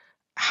there.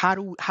 How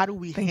do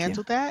we thank you.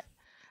 handle that?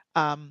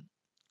 Um,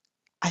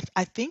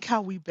 I think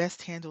how we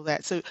best handle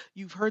that. So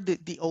you've heard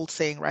the old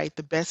saying, right?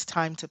 The best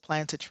time to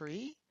plant a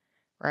tree,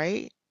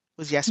 right,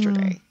 was Mm,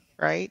 yesterday,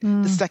 right?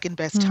 The mm, second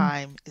best mm.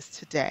 time is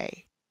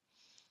today.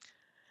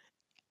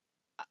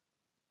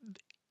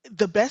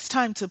 The best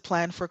time to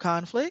plan for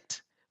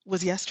conflict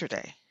was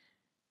yesterday,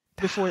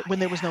 before Oh, when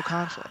there was no yeah.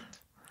 conflict,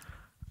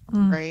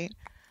 Mm. right?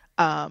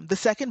 The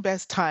second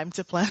best time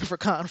to plan for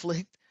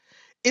conflict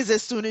is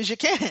as soon as you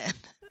can,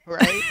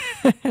 right?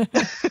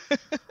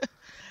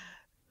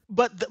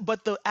 But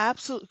the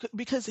absolute,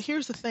 because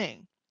here's the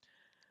thing.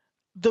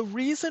 The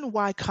reason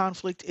why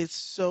conflict is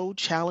so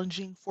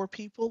challenging for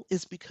people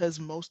is because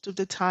most of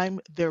the time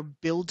they're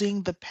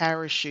building the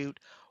parachute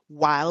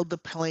while the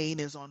plane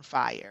is on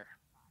fire.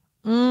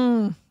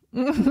 Mm.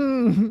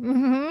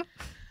 Mhm.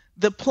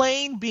 The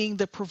plane being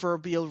the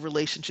proverbial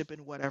relationship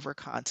in whatever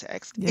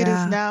context. It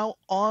is Yeah. now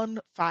on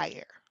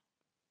fire.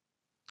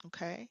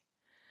 Okay.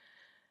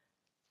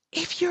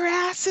 If your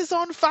ass is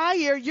on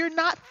fire, you're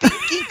not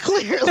thinking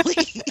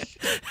clearly.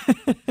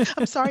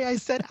 I'm sorry I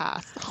said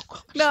ass. Oh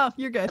gosh. No,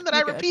 you're good. And then I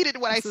You're good. repeated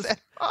what I This is said.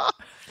 Oh,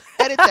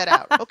 edit that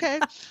out,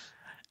 okay?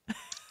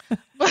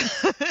 But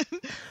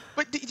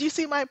but do you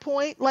see my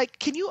point? Like,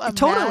 can you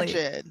totally.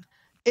 imagine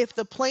if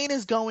the plane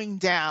is going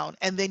down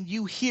and then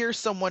you hear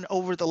someone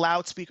over the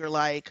loudspeaker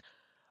like,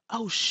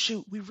 "Oh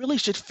shoot, we really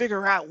should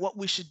figure out what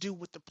we should do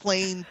with the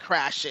plane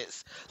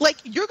crashes." Like,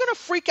 you're gonna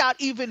freak out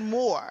even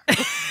more,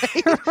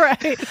 right?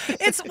 Right.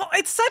 It's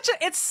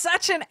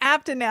such an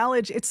apt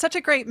analogy. It's such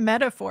a great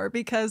metaphor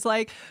because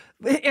like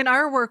in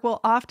our work we'll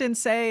often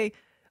say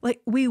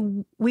like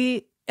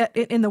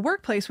in the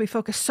workplace we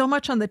focus so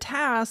much on the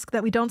task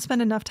that we don't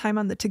spend enough time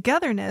on the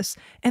togetherness,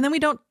 and then we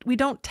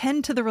don't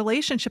tend to the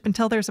relationship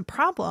until there's a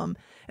problem,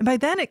 and by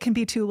then it can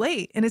be too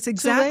late, and it's Too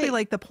exactly late.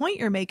 like the point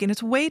you're making.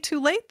 It's way too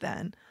late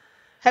then.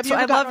 Have you So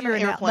I ever gotten love on an your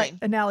that airplane?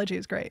 analogy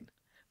is great.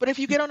 But if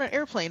you get on an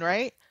airplane,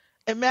 right?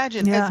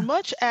 Imagine as Yeah.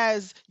 much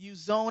as you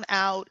zone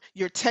out,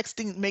 you're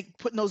texting,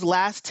 putting those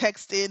last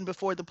texts in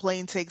before the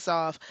plane takes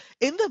off.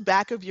 In the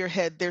back of your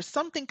head, there's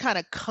something kind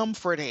of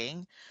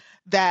comforting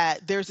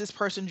that there's this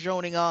person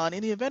droning on.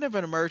 In the event of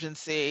an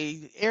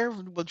emergency, air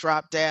will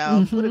drop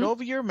down, put it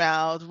over your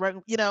mouth, right?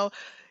 You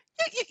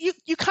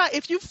kind,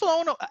 if you've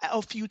flown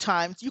a few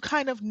times, you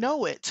kind of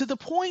know it, to the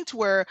point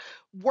where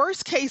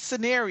worst case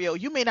scenario,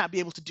 you may not be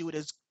able to do it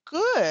as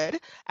good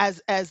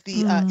as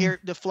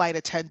the flight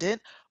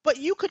attendant, but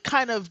you could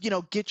kind of,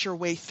 get your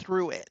way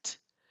through it.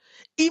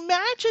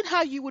 Imagine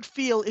how you would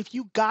feel if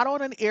you got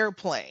on an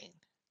airplane,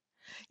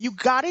 you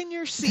got in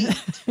your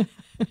seat,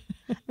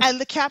 and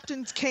the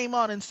captains came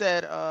on and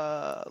said,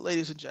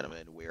 ladies and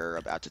gentlemen, we're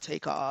about to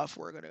take off.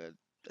 We're going to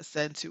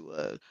ascend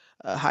to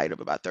a height of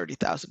about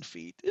 30,000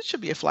 feet. It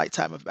should be a flight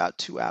time of about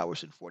 2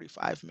 hours and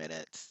 45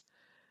 minutes.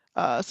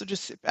 So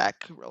just sit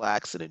back,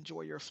 relax, and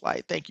enjoy your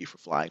flight. Thank you for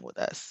flying with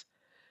us.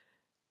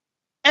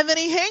 And then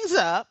he hangs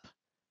up,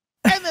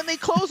 and then they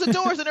close the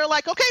doors, and they're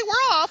like, okay,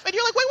 we're off. And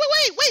you're like,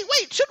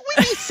 wait. Shouldn't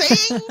we be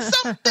saying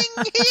something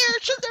here?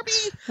 Should there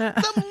be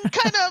some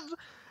kind of,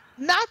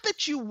 not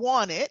that you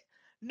want it.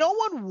 No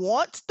one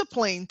wants the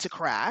plane to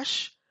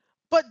crash.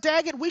 But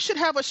daggett, we should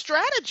have a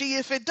strategy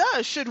if it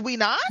does, should we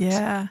not?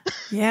 Yeah.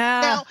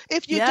 Now,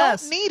 if you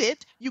don't need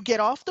it, you get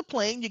off the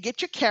plane, you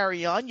get your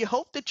carry-on, you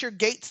hope that your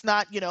gate's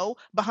not,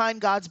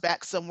 behind God's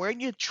back somewhere, and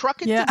you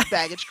truck it to the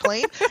baggage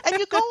claim, and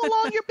you go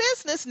along your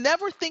business,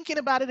 never thinking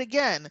about it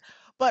again.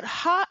 But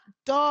hot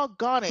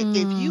doggone it,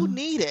 if you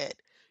need it,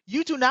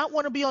 you do not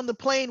want to be on the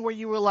plane where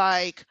you were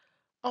like,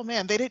 oh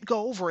man, they didn't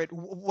go over it.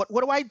 What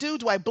do I do?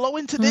 Do I blow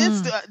into this?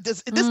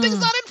 This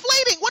thing's not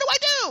inflating. What do I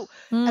do?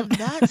 And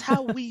that's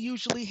how we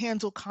usually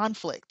handle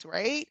conflict,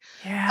 right?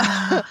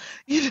 Yeah.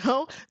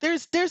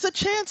 There's a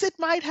chance it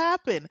might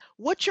happen.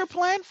 What's your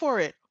plan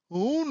for it?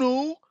 Oh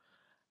no.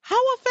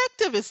 How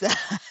effective is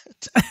that?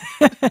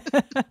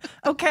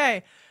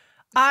 Okay.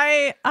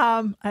 I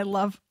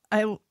love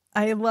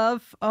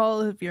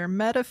all of your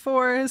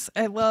metaphors.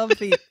 I love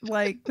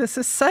this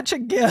is such a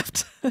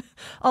gift.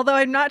 Although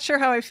I'm not sure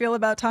how I feel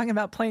about talking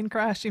about plane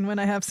crashing when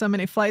I have so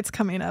many flights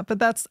coming up,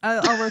 but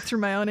I'll work through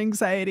my own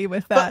anxiety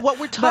with that. But what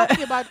we're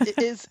talking about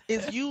is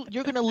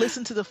you're going to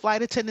listen to the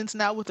flight attendants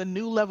now with a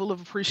new level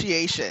of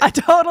appreciation. I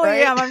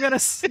totally am. I'm going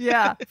to,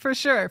 yeah, for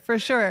sure.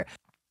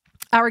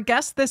 Our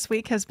guest this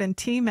week has been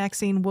T.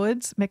 Maxine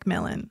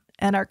Woods-McMillan.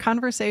 And our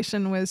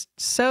conversation was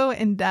so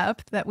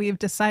in-depth that we've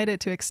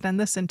decided to extend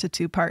this into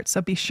 2 parts. So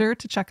be sure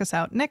to check us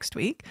out next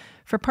week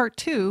for part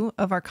 2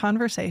 of our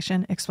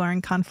conversation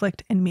exploring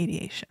conflict and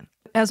mediation.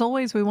 As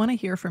always, we want to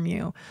hear from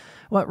you.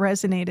 What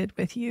resonated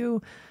with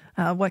you?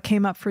 What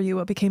came up for you?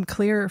 What became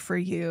clearer for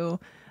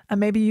you?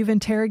 Maybe you've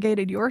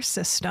interrogated your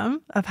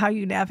system of how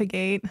you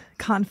navigate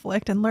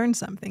conflict and learn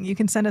something. You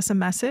can send us a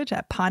message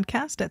at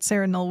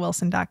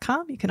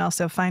podcast@sarahnollwilson.com. You can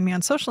also find me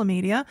on social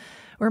media,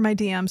 where my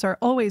DMs are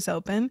always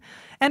open.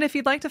 And if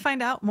you'd like to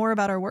find out more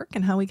about our work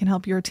and how we can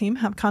help your team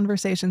have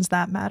conversations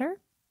that matter,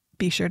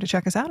 be sure to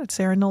check us out at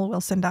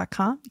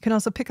sarahnollwilson.com. You can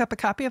also pick up a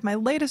copy of my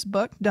latest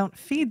book, Don't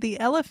Feed the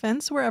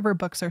Elephants, wherever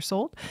books are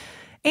sold.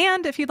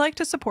 And if you'd like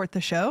to support the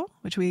show,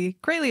 which we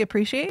greatly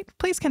appreciate,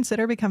 please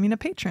consider becoming a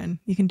patron.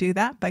 You can do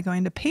that by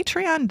going to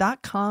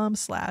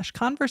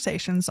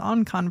patreon.com/conversations,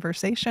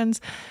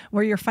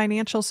 where your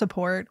financial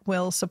support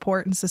will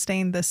support and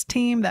sustain this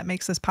team that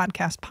makes this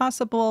podcast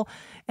possible,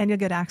 and you'll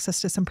get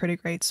access to some pretty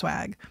great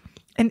swag.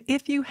 And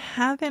if you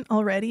haven't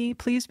already,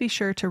 please be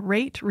sure to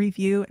rate,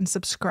 review, and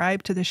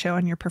subscribe to the show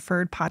on your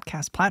preferred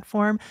podcast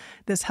platform.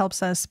 This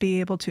helps us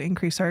be able to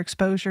increase our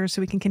exposure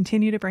so we can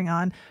continue to bring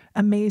on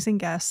amazing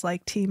guests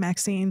like T.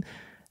 Maxine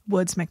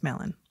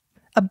Woods-McMillan.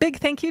 A big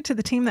thank you to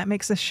the team that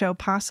makes this show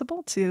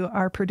possible, to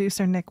our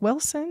producer, Nick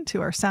Wilson,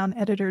 to our sound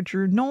editor,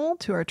 Drew Knoll,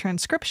 to our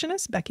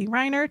transcriptionist, Becky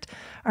Reinert,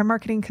 our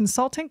marketing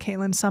consultant,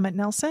 Kaylin Summit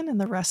Nelson, and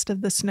the rest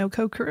of the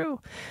Snowco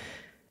crew.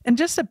 And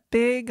just a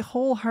big,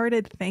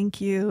 wholehearted thank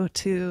you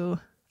to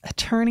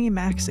Attorney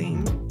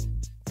Maxine.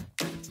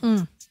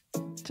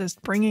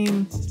 Just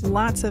bringing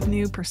lots of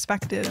new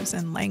perspectives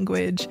and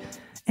language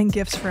and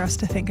gifts for us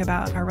to think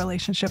about our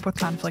relationship with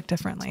conflict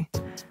differently.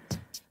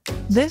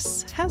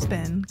 This has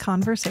been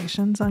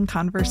Conversations on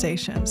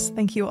Conversations.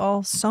 Thank you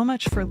all so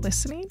much for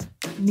listening,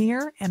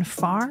 near and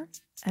far.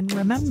 And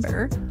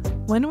remember,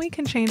 when we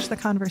can change the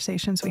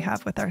conversations we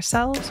have with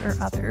ourselves or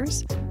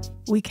others,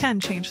 we can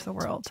change the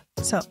world.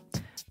 So,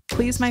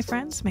 please, my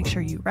friends, make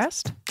sure you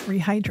rest,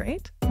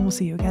 rehydrate, and we'll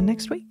see you again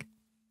next week.